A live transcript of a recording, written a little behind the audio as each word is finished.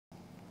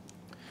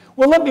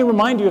Well, let me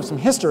remind you of some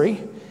history.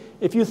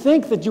 If you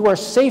think that you are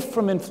safe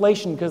from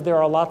inflation because there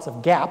are lots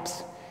of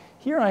gaps,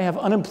 here I have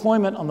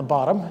unemployment on the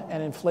bottom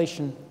and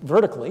inflation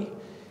vertically.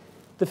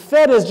 The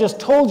Fed has just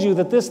told you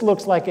that this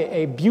looks like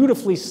a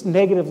beautifully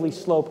negatively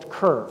sloped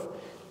curve,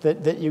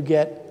 that you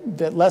get,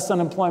 that less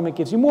unemployment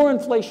gives you more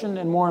inflation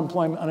and more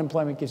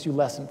unemployment gives you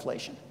less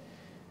inflation.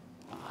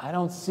 I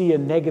don't see a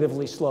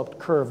negatively sloped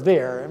curve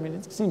there. I mean,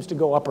 it seems to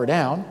go up or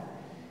down.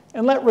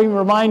 And let me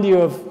remind you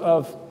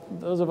of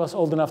those of us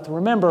old enough to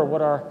remember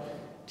what our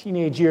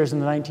teenage years in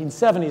the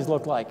 1970s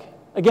looked like.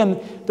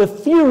 Again, the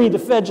theory the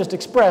Fed just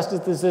expressed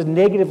is there's a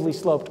negatively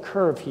sloped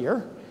curve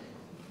here.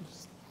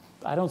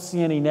 I don't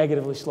see any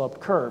negatively sloped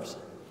curves.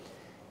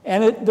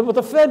 And what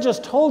the Fed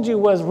just told you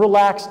was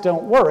relax,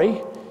 don't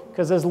worry,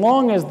 because as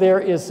long as there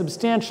is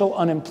substantial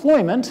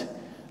unemployment,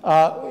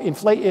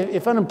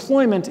 if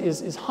unemployment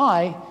is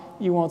high,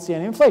 you won't see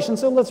any inflation.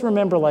 So let's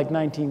remember like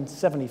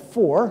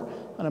 1974,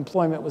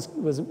 unemployment was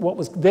what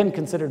was then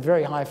considered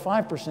very high,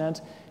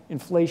 5%.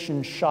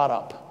 Inflation shot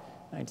up.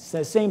 Right?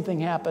 The same thing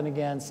happened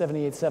again,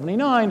 78,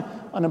 79.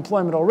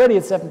 Unemployment already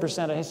at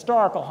 7%, a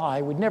historical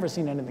high. We'd never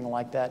seen anything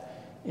like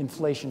that.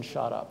 Inflation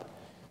shot up.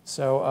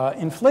 So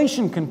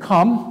inflation can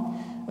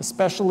come,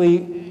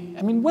 especially,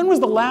 I mean, when was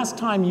the last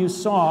time you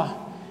saw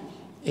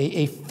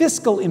a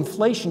fiscal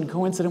inflation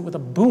coincident with a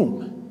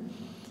boom?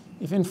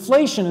 If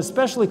inflation,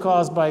 especially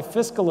caused by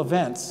fiscal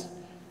events,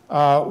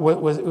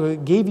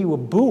 gave you a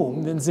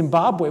boom, then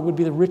Zimbabwe would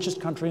be the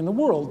richest country in the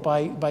world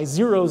by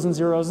zeros and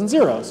zeros and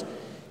zeros.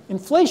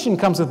 Inflation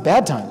comes with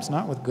bad times,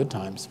 not with good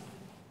times.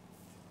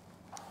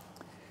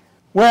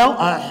 Well,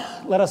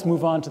 let us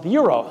move on to the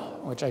euro,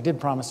 which I did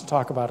promise to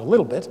talk about a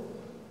little bit.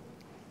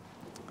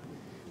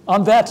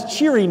 On that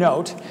cheery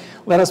note,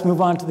 let us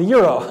move on to the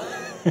euro.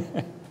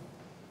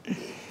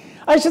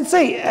 I should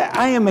say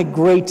I am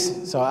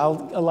so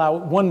I'll allow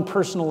one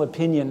personal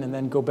opinion and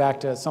then go back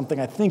to something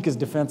I think is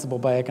defensible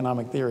by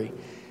economic theory.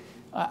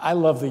 I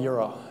love the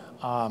euro.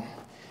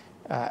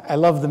 I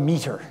love the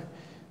meter.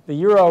 The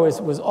euro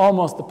was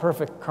almost the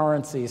perfect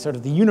currency, sort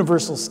of the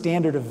universal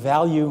standard of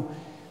value.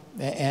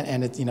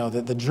 And it's, you know,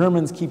 the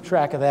Germans keep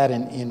track of that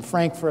in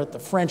Frankfurt. The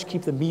French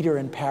keep the meter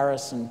in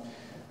Paris, and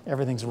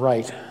everything's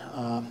right.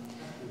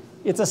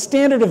 It's a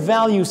standard of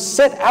value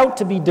set out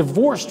to be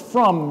divorced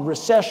from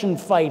recession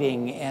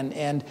fighting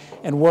and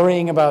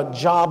worrying about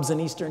jobs in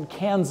eastern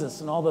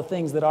Kansas and all the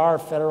things that our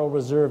Federal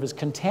Reserve is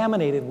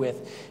contaminated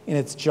with in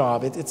its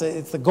job.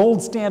 It's the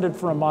gold standard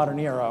for a modern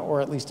era, or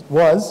at least it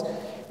was,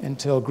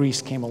 until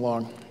Greece came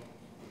along.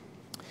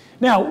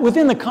 Now,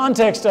 within the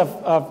context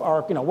of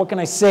our, what can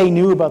I say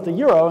new about the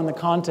euro in the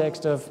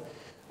context of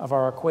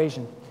our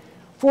equation?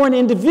 For an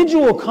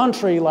individual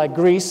country like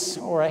Greece,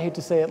 or I hate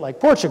to say it like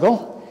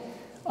Portugal,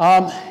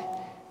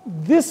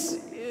 this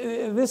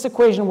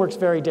equation works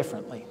very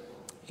differently.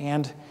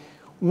 And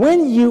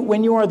when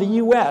you are the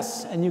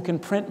US and you can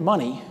print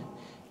money,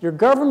 your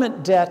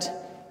government debt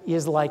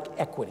is like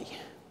equity.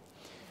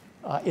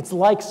 It's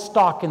like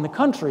stock in the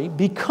country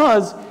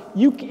because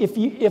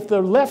if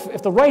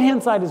the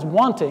right-hand side is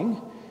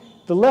wanting,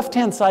 the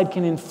left-hand side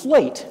can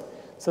inflate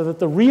so that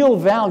the real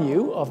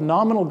value of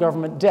nominal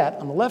government debt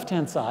on the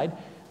left-hand side,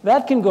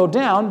 that can go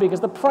down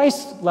because the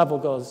price level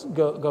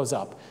goes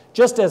up.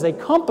 Just as a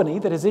company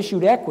that has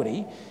issued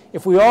equity,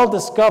 if we all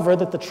discover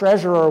that the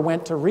treasurer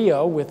went to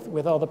Rio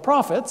with all the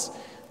profits,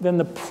 then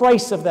the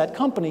price of that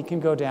company can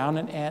go down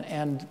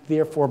and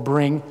therefore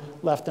bring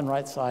left and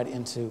right side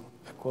into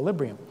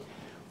equilibrium.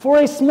 For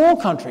a small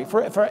country,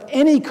 for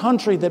any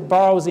country that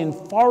borrows in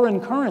foreign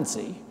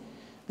currency,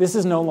 this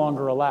is no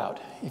longer allowed.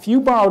 If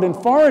you borrowed in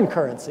foreign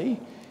currency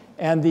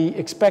and the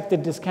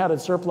expected discounted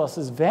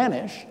surpluses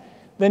vanish,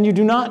 then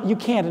you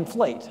can't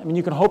inflate. I mean,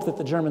 you can hope that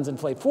the Germans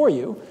inflate for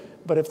you,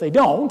 but if they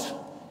don't,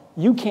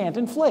 you can't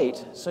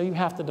inflate, so you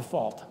have to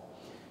default.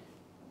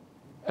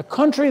 A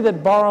country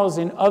that borrows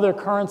in other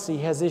currency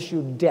has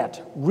issued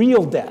debt,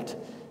 real debt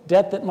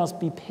that must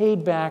be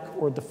paid back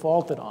or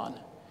defaulted on.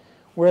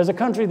 Whereas a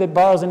country that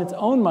borrows in its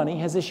own money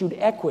has issued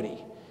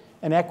equity,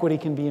 and equity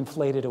can be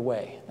inflated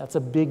away. That's a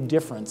big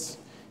difference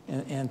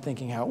in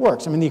thinking how it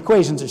works. I mean, the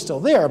equations are still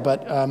there,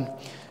 but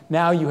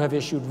now you have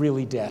issued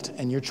really debt,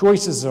 and your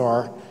choices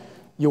are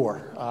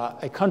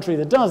a country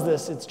that does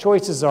this, its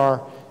choices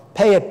are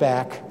pay it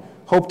back,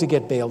 hope to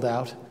get bailed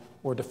out,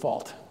 or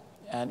default.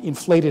 And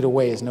inflated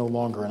away is no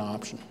longer an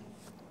option.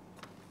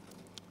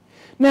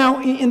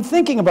 Now, in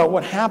thinking about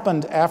what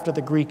happened after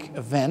the Greek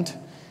event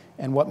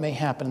and what may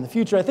happen in the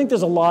future, I think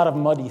there's a lot of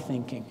muddy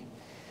thinking.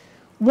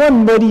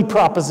 One muddy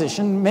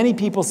proposition, many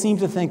people seem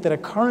to think that a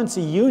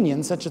currency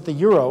union, such as the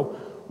euro,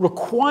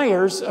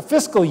 requires a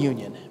fiscal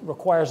union,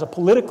 requires a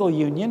political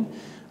union,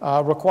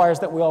 requires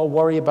that we all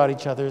worry about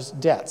each other's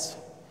debts.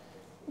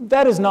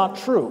 That is not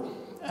true.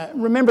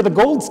 Remember the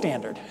gold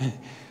standard.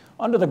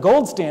 Under the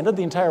gold standard,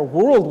 the entire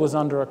world was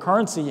under a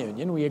currency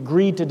union. We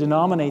agreed to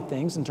denominate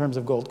things in terms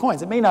of gold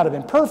coins. It may not have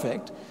been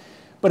perfect,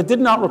 but it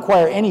did not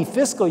require any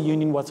fiscal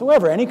union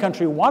whatsoever. Any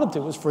country who wanted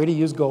to was free to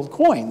use gold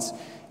coins.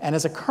 And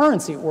as a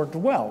currency, it worked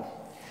well.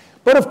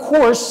 But of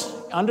course,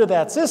 under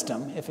that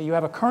system, if you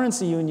have a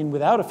currency union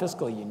without a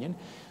fiscal union,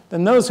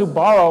 then those who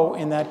borrow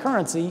in that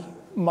currency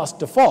must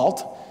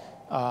default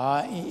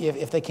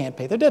if they can't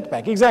pay their debt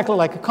back. Exactly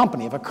like a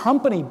company. If a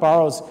company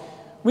borrows,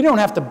 we don't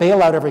have to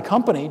bail out every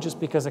company just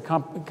because a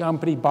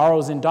company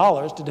borrows in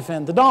dollars to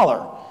defend the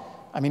dollar.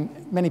 I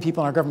mean, many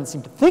people in our government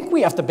seem to think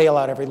we have to bail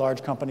out every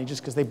large company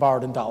just because they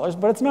borrowed in dollars,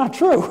 but it's not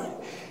true.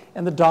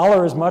 And the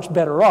dollar is much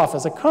better off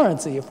as a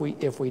currency if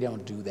we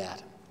don't do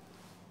that.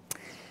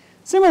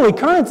 Similarly,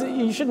 currency,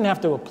 you shouldn't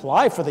have to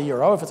apply for the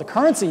euro. If it's a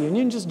currency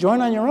union, just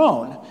join on your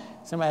own.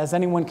 So as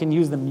anyone can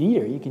use the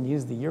meter, you can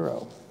use the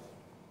euro.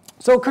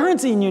 So a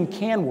currency union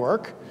can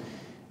work,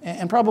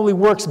 and probably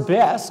works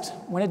best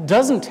when it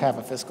doesn't have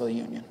a fiscal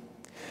union.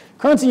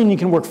 Currency union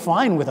can work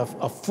fine with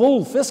a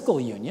full fiscal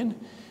union.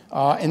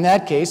 In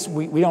that case,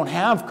 we don't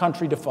have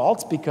country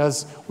defaults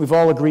because we've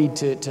all agreed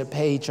to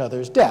pay each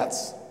other's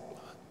debts.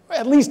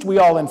 At least we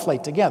all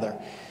inflate together.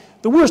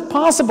 The worst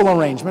possible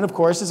arrangement, of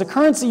course, is a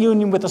currency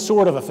union with a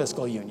sort of a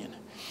fiscal union,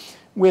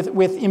 with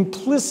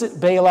implicit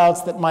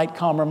bailouts that might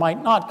come or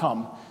might not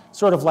come,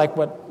 sort of like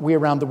what we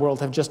around the world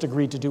have just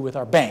agreed to do with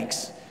our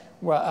banks.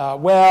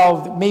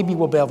 Well, maybe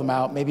we'll bail them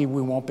out, maybe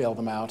we won't bail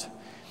them out.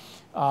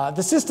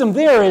 The system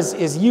there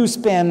is you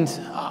spend,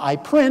 I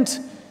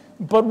print,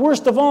 but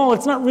worst of all,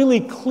 it's not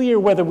really clear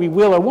whether we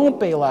will or won't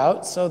bail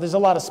out, so there's a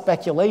lot of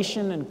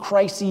speculation and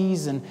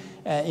crises, and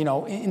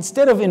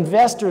instead of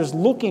investors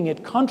looking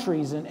at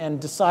countries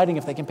and deciding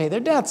if they can pay their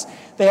debts,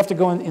 they have to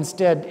go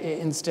instead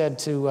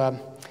to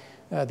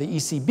the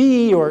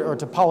ECB or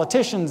to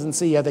politicians and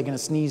see, are they going to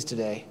sneeze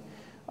today?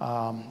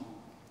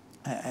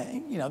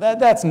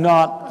 That's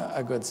not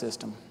a good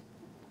system.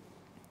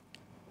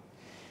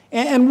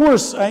 And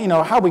worse,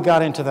 how we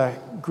got into the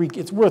Greek,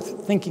 it's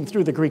worth thinking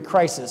through the Greek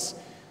crisis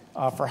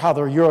for how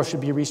the euro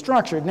should be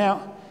restructured.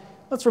 Now,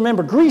 let's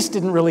remember, Greece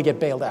didn't really get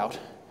bailed out.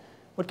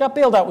 What got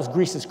bailed out was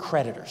Greece's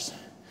creditors.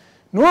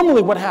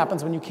 Normally what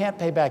happens when you can't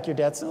pay back your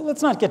debts,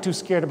 let's not get too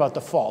scared about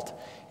default.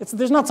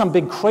 There's not some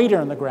big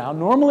crater in the ground.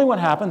 Normally what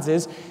happens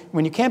is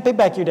when you can't pay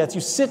back your debts,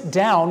 you sit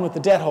down with the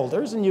debt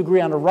holders and you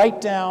agree on a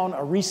write-down, a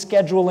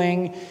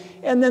rescheduling,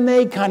 and then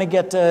they kind of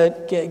get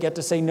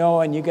to say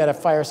no, and you got to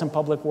fire some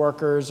public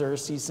workers or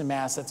seize some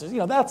assets.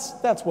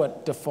 That's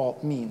what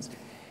default means.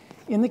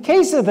 In the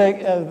case of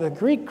the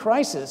Greek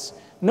crisis,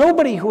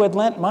 nobody who had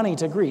lent money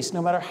to Greece,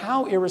 no matter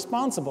how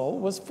irresponsible,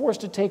 was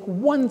forced to take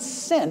 1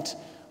 cent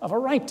of a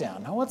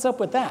write-down. Now, what's up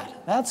with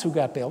that? That's who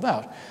got bailed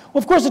out.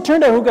 Well, of course, it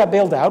turned out who got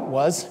bailed out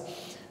was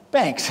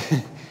banks.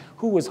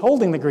 Who was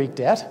holding the Greek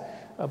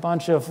debt? A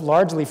bunch of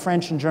largely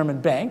French and German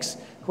banks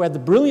who had the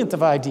brilliant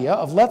idea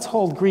of let's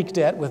hold Greek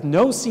debt with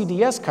no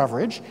CDS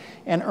coverage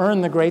and earn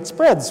the great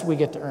spreads we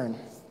get to earn.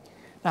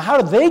 Now, how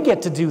did they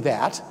get to do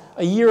that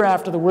a year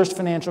after the worst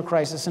financial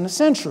crisis in a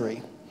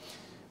century?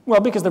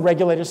 Well, because the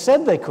regulators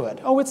said they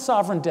could. Oh, it's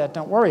sovereign debt,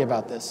 don't worry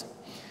about this.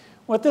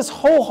 What this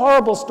whole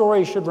horrible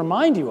story should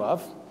remind you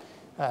of,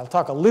 I'll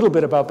talk a little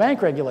bit about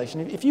bank regulation.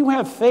 If you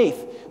have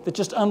faith that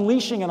just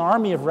unleashing an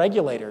army of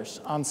regulators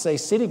on, say,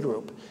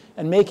 Citigroup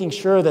and making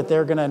sure that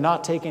they're going to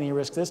not take any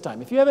risk this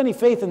time, if you have any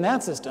faith in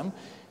that system,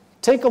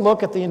 take a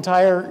look at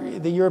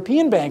the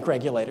European bank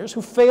regulators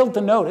who failed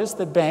to notice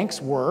that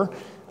banks were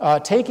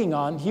taking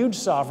on huge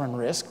sovereign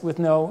risk with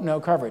no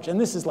coverage. And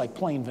this is like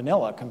plain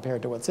vanilla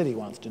compared to what Citi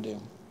wants to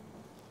do.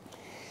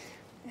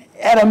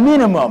 At a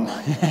minimum,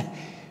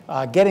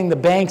 getting the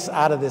banks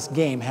out of this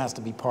game has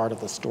to be part of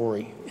the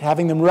story.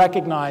 Having them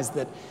recognize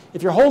that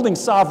if you're holding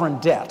sovereign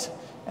debt,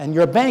 and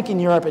you're a bank in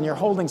Europe and you're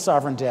holding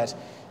sovereign debt,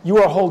 you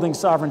are holding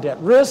sovereign debt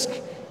risk,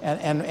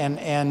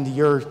 and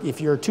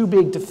if you're too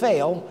big to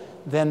fail,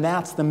 then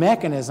that's the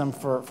mechanism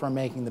for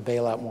making the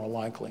bailout more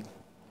likely.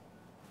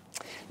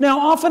 Now,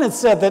 often it's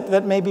said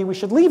that maybe we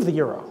should leave the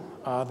euro,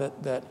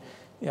 that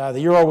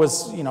the euro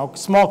was,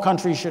 small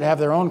countries should have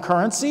their own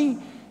currency,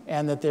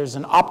 and that there's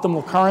an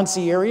optimal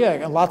currency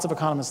area. And lots of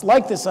economists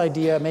like this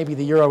idea. Maybe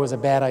the euro is a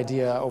bad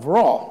idea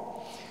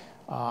overall.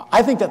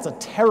 I think that's a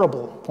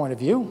terrible point of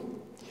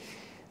view.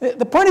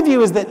 The point of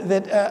view is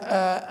that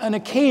an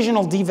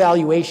occasional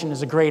devaluation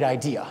is a great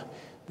idea.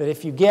 That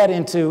if you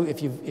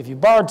if you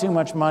borrowed too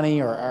much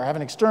money or have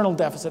an external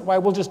deficit, why,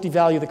 we'll just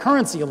devalue the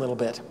currency a little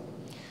bit.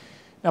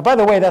 Now, by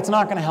the way, that's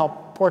not going to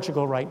help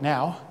Portugal right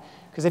now,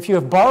 because if you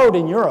have borrowed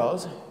in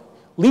euros,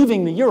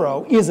 leaving the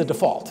euro is a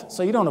default.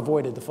 So you don't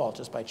avoid a default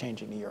just by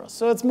changing the euro.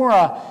 So it's more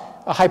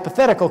a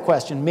hypothetical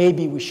question.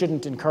 Maybe we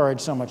shouldn't encourage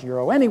so much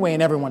euro anyway,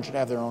 and everyone should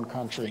have their own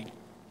country.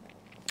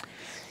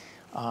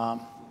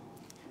 Now,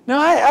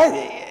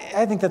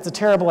 I think that's a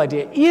terrible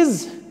idea.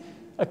 Is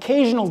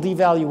occasional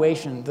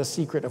devaluation the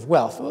secret of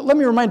wealth? Well, let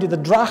me remind you, the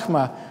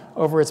drachma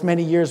over its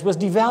many years was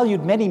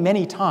devalued many,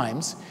 many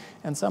times,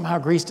 and somehow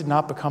Greece did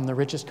not become the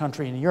richest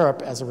country in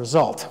Europe as a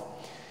result.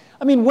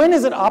 I mean, when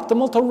is it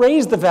optimal to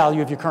raise the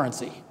value of your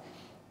currency?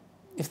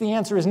 If the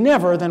answer is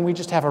never, then we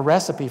just have a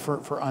recipe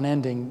for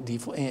unending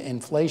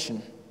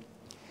inflation.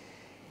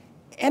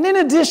 And in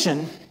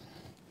addition,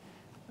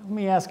 let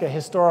me ask a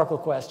historical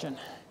question.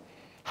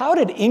 How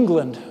did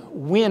England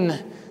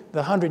win the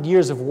 100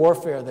 years of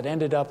warfare that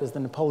ended up as the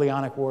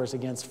Napoleonic Wars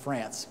against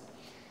France?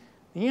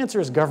 The answer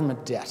is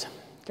government debt.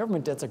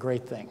 Government debt's a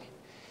great thing.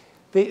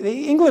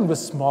 England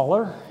was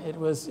smaller.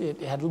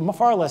 It had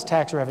far less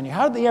tax revenue.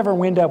 How did they ever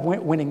end up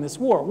winning this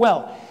war?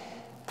 Well,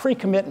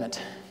 pre-commitment.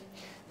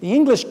 The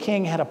English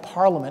king had a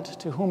parliament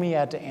to whom he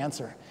had to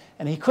answer,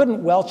 and he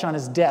couldn't welch on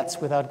his debts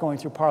without going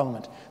through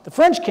parliament. The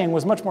French king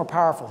was much more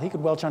powerful. He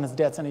could welch on his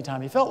debts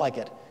anytime he felt like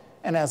it,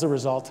 and as a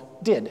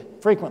result, did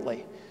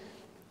frequently.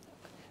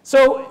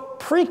 So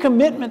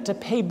pre-commitment to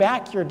pay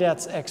back your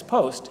debts ex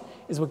post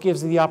is what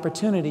gives you the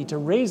opportunity to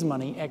raise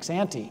money ex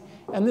ante,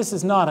 and this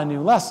is not a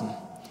new lesson.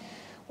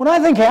 What I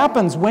think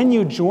happens when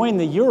you join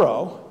the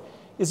euro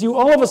is you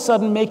all of a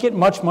sudden make it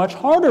much, much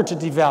harder to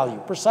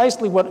devalue.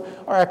 Precisely what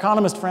our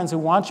economist friends who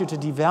want you to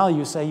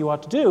devalue say you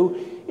ought to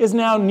do is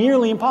now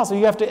nearly impossible.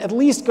 You have to at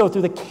least go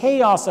through the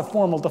chaos of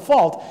formal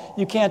default.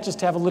 You can't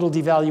just have a little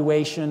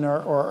devaluation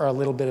or a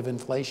little bit of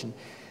inflation.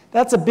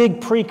 That's a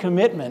big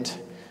pre-commitment.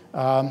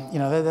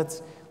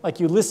 That's like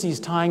Ulysses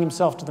tying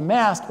himself to the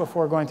mast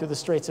before going through the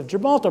Straits of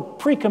Gibraltar.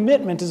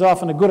 Pre-commitment is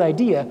often a good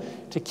idea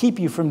to keep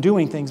you from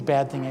doing things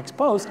bad thing ex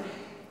post.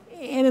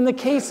 And in the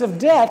case of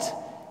debt,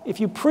 if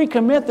you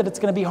pre-commit that it's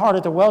going to be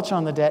harder to welch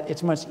on the debt,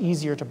 it's much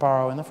easier to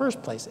borrow in the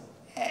first place.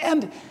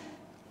 And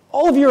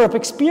all of Europe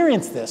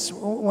experienced this.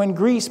 When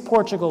Greece,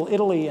 Portugal,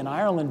 Italy, and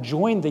Ireland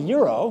joined the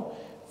euro,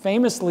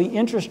 famously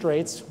interest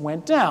rates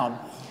went down.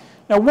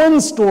 Now, one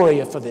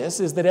story for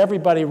this is that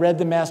everybody read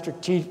the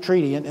Maastricht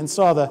Treaty and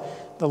saw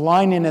the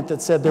line in it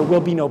that said there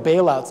will be no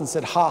bailouts and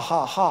said, ha,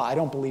 ha, ha, I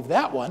don't believe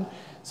that one.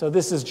 So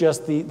this is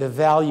just the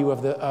value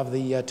of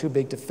the too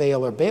big to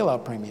fail or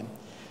bailout premium.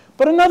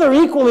 But another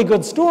equally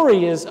good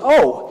story is,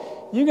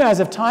 oh, you guys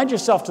have tied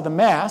yourself to the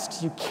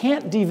mast. You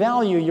can't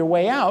devalue your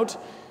way out.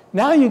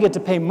 Now you get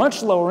to pay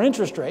much lower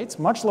interest rates,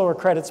 much lower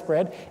credit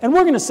spread, and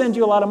we're going to send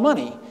you a lot of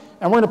money.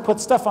 And we're going to put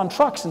stuff on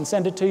trucks and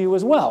send it to you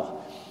as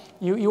well.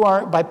 You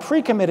are, by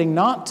pre-committing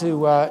not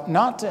to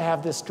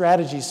have this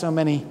strategy so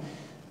many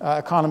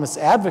economists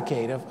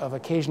advocate of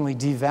occasionally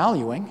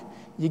devaluing,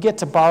 you get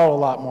to borrow a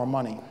lot more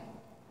money.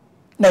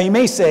 Now you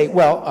may say,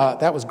 well,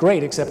 that was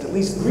great, except at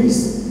least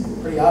Greece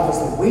pretty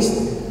obviously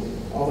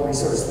wasted all the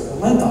resources that were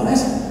lent on it.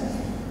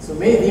 So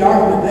maybe the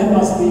argument then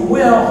must be,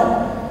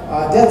 well,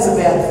 debt's a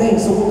bad thing,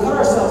 so we'll cut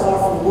ourselves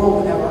off from the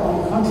world and have our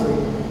own country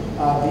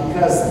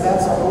because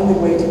that's our only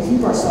way to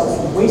keep ourselves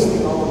from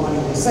wasting all the money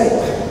we save.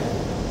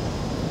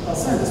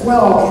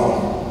 Well,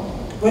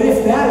 okay. But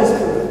if that is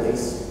true, at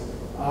least,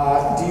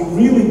 do you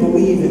really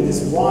believe in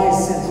this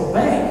wise central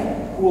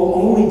bank who will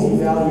only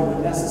devalue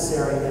when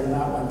necessary and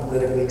not when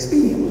politically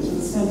expedient, which is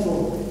the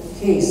central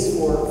case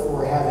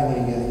for having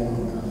a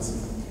union currency?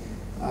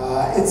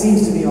 It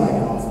seems to me like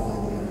an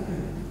awful idea.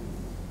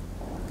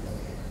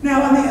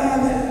 Now,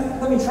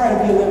 let me try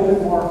to be a little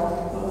bit more,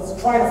 let's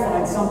try to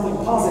find something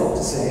positive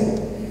to say.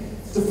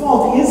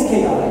 Default is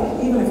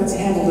chaotic, even if it's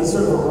handled as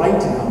sort of a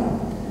write-down.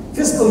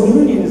 Fiscal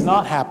union is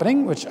not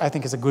happening, which I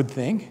think is a good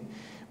thing.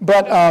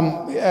 But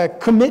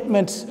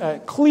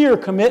clear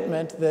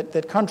commitment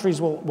that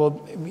countries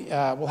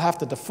will have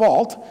to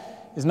default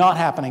is not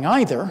happening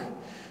either.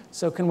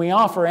 So can we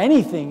offer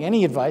anything,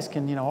 any advice?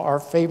 Can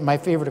my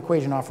favorite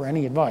equation offer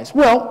any advice?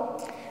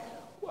 Well,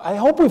 I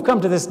hope we've come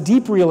to this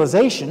deep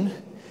realization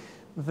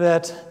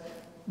that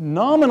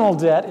nominal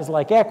debt is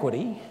like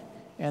equity,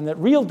 and that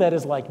real debt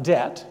is like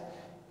debt.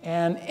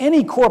 And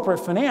any corporate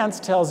finance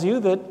tells you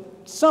that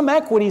some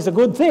equity is a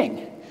good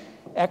thing.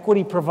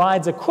 Equity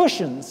provides a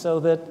cushion so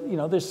that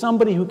there's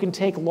somebody who can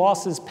take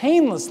losses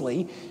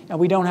painlessly, and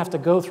we don't have to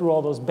go through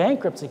all those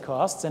bankruptcy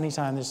costs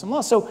anytime there's some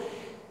loss. So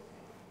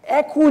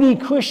equity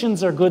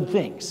cushions are good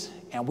things,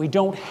 and we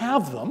don't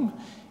have them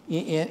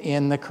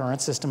in the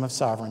current system of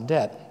sovereign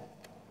debt.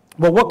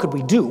 Well, what could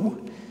we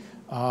do?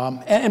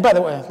 And by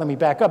the way, let me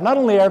back up. Not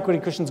only are equity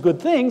cushions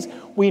good things,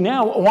 we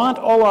now want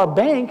all our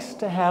banks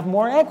to have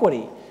more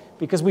equity,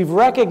 because we've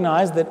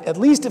recognized that at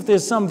least if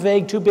there's some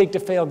vague too big to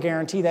fail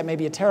guarantee, that may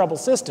be a terrible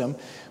system,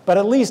 but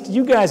at least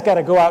you guys got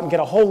to go out and get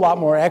a whole lot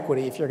more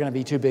equity if you're going to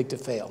be too big to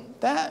fail.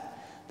 That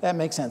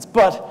makes sense.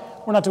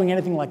 But we're not doing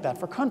anything like that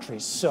for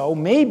countries. So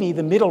maybe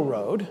the middle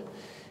road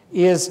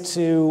is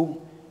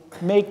to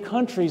make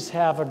countries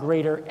have a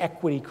greater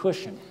equity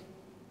cushion.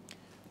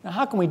 Now,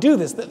 how can we do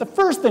this? The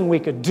first thing we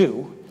could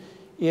do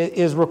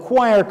is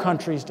require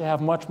countries to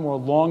have much more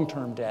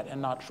long-term debt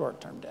and not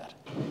short-term debt.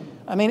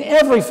 I mean,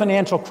 every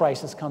financial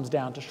crisis comes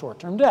down to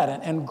short-term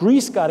debt, and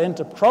Greece got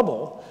into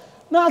trouble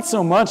not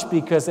so much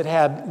because it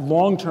had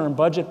long-term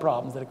budget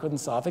problems that it couldn't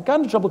solve. It got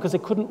into trouble because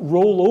it couldn't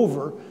roll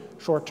over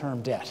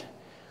short-term debt.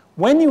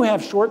 When you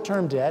have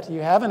short-term debt,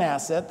 you have an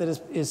asset that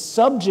is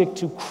subject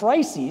to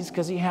crises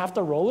because you have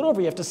to roll it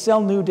over. You have to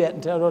sell new debt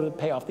in order to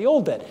pay off the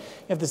old debt.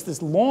 You have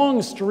this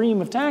long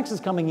stream of taxes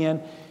coming in,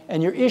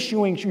 and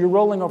you're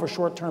rolling over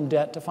short-term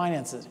debt to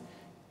finance it.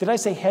 Did I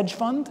say hedge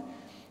fund?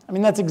 I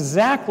mean, that's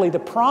exactly the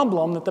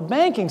problem that the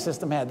banking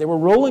system had. They were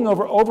rolling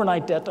over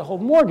overnight debt to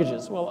hold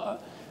mortgages.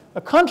 Well,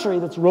 a country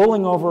that's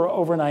rolling over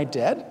overnight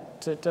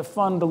debt to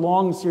fund a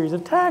long series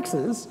of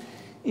taxes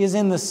is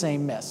in the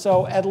same mess.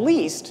 So at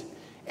least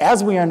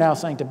as we are now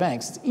saying to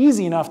banks, it's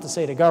easy enough to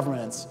say to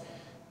governments,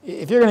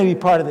 if you're going to be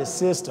part of this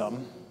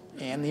system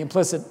and the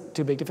implicit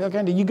too big to fail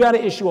guarantee, you got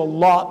to issue a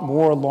lot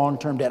more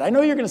long-term debt. I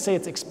know you're going to say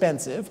it's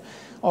expensive.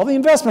 All the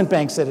investment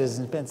banks said it is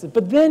expensive,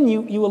 but then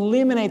you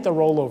eliminate the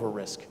rollover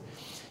risk.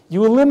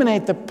 You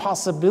eliminate the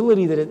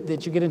possibility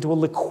that you get into a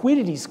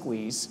liquidity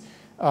squeeze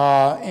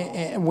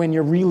when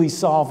you're really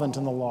solvent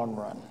in the long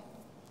run.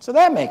 So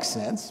that makes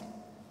sense.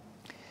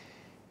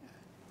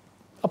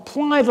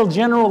 Apply the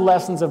general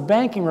lessons of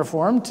banking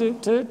reform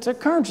to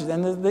countries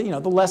and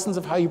the lessons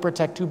of how you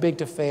protect too big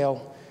to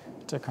fail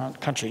to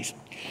countries.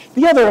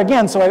 The other,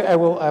 again, so I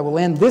will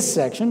end this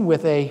section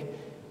with a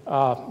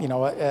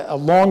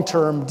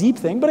long-term deep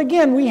thing. But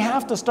again, we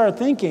have to start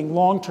thinking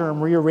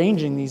long-term,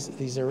 rearranging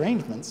these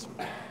arrangements.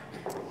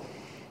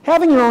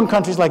 Having your own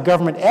countries like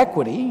government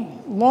equity,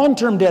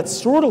 long-term debt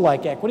sort of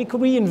like equity, could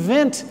we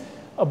invent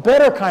a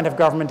better kind of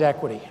government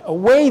equity? A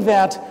way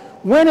that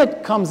when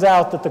it comes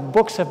out that the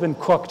books have been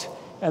cooked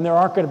and there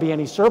aren't going to be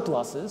any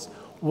surpluses,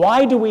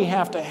 why do we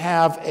have to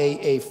have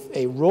a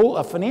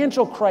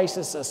financial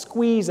crisis, a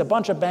squeeze, a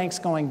bunch of banks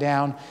going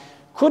down?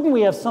 Couldn't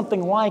we have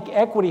something like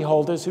equity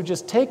holders who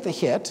just take the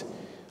hit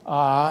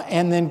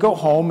and then go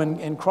home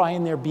and cry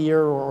in their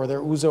beer or their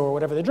ouzo or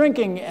whatever they're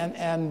drinking,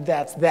 and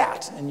that's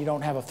that, and you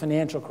don't have a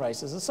financial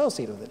crisis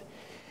associated with it?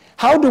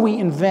 How do we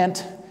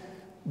invent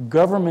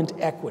government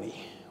equity,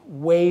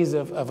 ways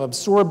of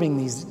absorbing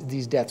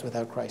these debts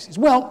without crises?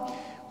 Well,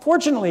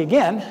 fortunately,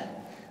 again,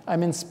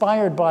 I'm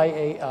inspired by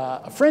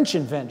a French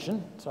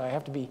invention, so I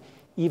have to be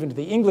even to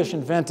the English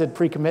invented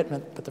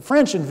pre-commitment, but the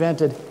French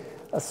invented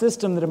a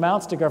system that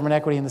amounts to government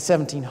equity in the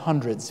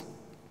 1700s.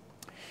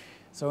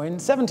 So in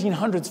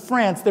 1700s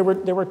France, there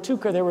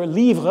were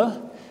livres,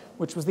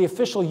 which was the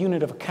official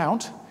unit of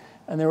account,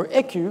 and there were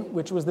écus,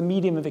 which was the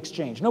medium of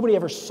exchange. Nobody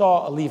ever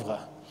saw a livre.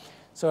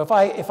 So if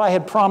I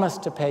had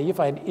promised to pay you,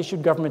 if I had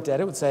issued government debt,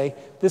 it would say,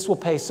 this will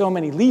pay so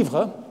many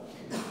livres,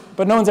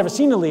 but no one's ever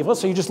seen a livre,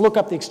 so you just look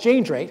up the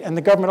exchange rate, and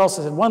the government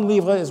also said 1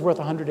 livre is worth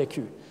 100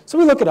 écus. So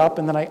we look it up,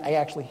 and then I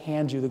actually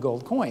hand you the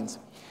gold coins.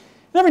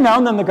 And every now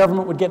and then the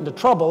government would get into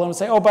trouble and would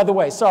say, oh, by the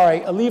way,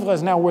 sorry, a livre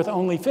is now worth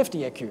only 50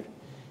 écus.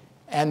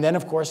 And then,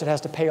 of course, it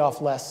has to pay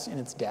off less in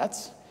its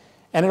debts.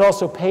 And it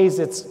also pays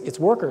its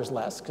workers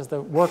less, because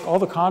all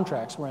the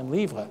contracts were in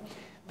livres.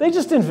 They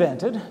just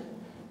invented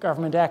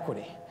government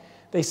equity.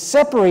 They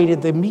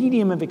separated the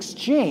medium of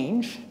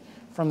exchange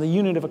from the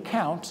unit of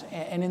account,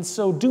 and in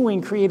so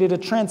doing created a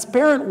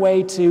transparent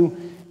way to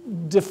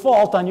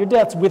default on your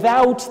debts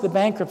without the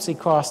bankruptcy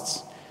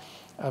costs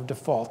of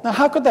default. Now,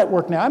 how could that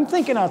work now? I'm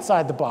thinking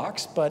outside the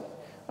box, but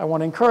I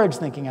want to encourage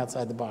thinking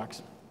outside the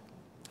box.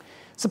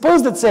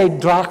 Suppose that, say,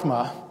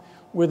 drachma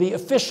were the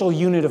official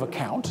unit of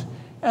account,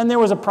 and there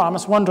was a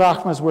promise 1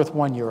 drachma is worth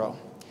 1 euro.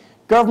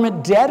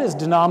 Government debt is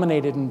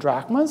denominated in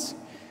drachmas,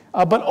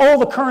 but all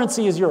the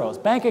currency is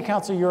euros. Bank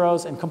accounts are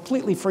euros, and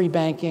completely free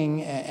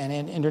banking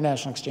and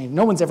international exchange.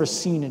 No one's ever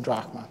seen a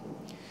drachma.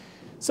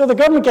 So the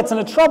government gets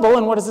into trouble,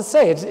 and what does it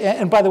say?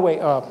 And by the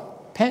way,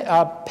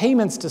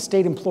 payments to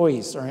state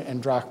employees are in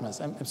drachmas.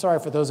 I'm sorry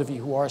for those of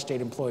you who are state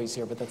employees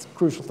here, but that's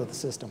crucial to the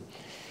system.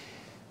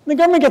 When the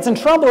government gets in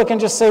trouble, it can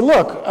just say,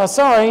 look,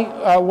 sorry,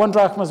 1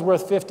 drachma is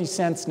worth 50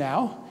 cents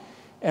now.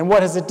 And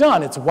what has it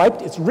done? It's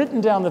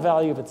written down the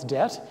value of its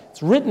debt.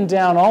 It's written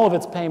down all of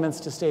its payments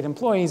to state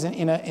employees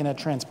in a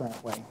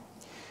transparent way.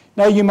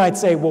 Now you might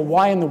say, well,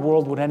 why in the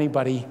world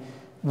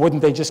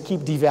wouldn't they just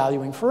keep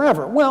devaluing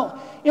forever? Well,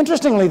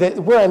 interestingly,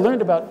 where I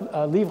learned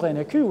about livre et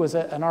écu was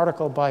an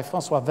article by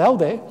François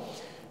Velde,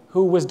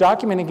 who was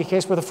documenting a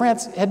case where the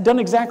France had done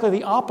exactly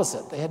the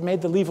opposite. They had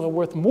made the livre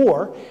worth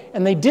more,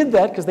 and they did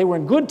that because they were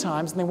in good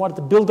times and they wanted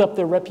to build up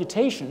their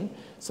reputation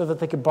so that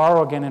they could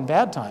borrow again in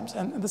bad times.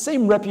 And the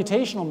same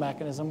reputational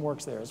mechanism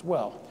works there as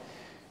well.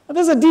 Now,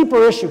 there's a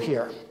deeper issue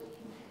here.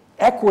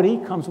 Equity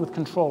comes with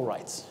control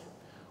rights.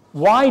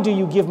 Why do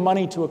you give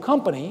money to a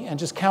company and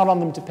just count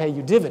on them to pay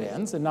you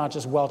dividends and not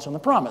just welch on the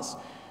promise?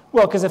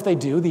 Well, because if they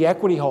do, the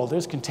equity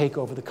holders can take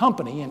over the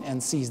company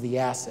and seize the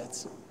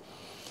assets.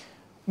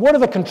 What are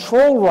the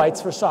control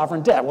rights for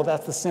sovereign debt? Well,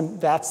 that's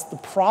the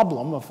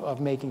problem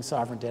of making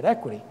sovereign debt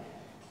equity.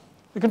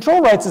 The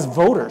control rights is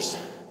voters.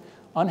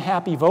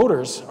 Unhappy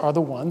voters are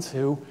the ones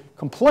who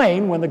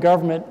complain when the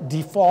government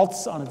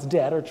defaults on its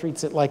debt or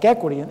treats it like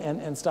equity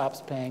and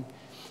stops paying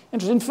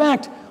interest. In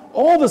fact,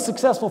 all the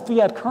successful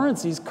fiat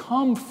currencies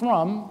come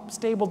from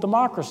stable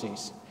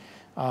democracies.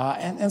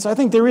 And so I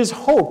think there is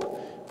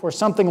hope for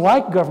something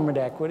like government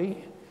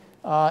equity.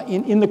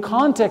 In the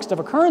context of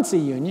a currency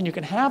union, you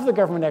can have the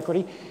government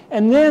equity,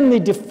 and then the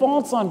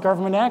defaults on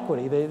government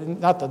equity,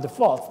 not the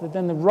defaults, but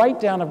then the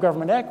write-down of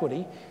government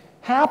equity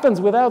happens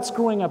without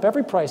screwing up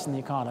every price in the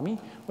economy,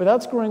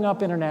 without screwing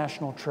up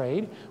international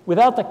trade,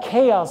 without the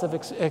chaos of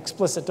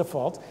explicit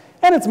default,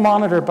 and it's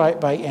monitored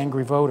by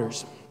angry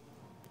voters.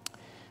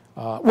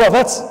 Well,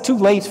 that's too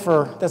late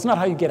that's not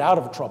how you get out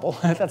of trouble.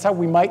 That's how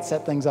we might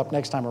set things up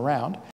next time around.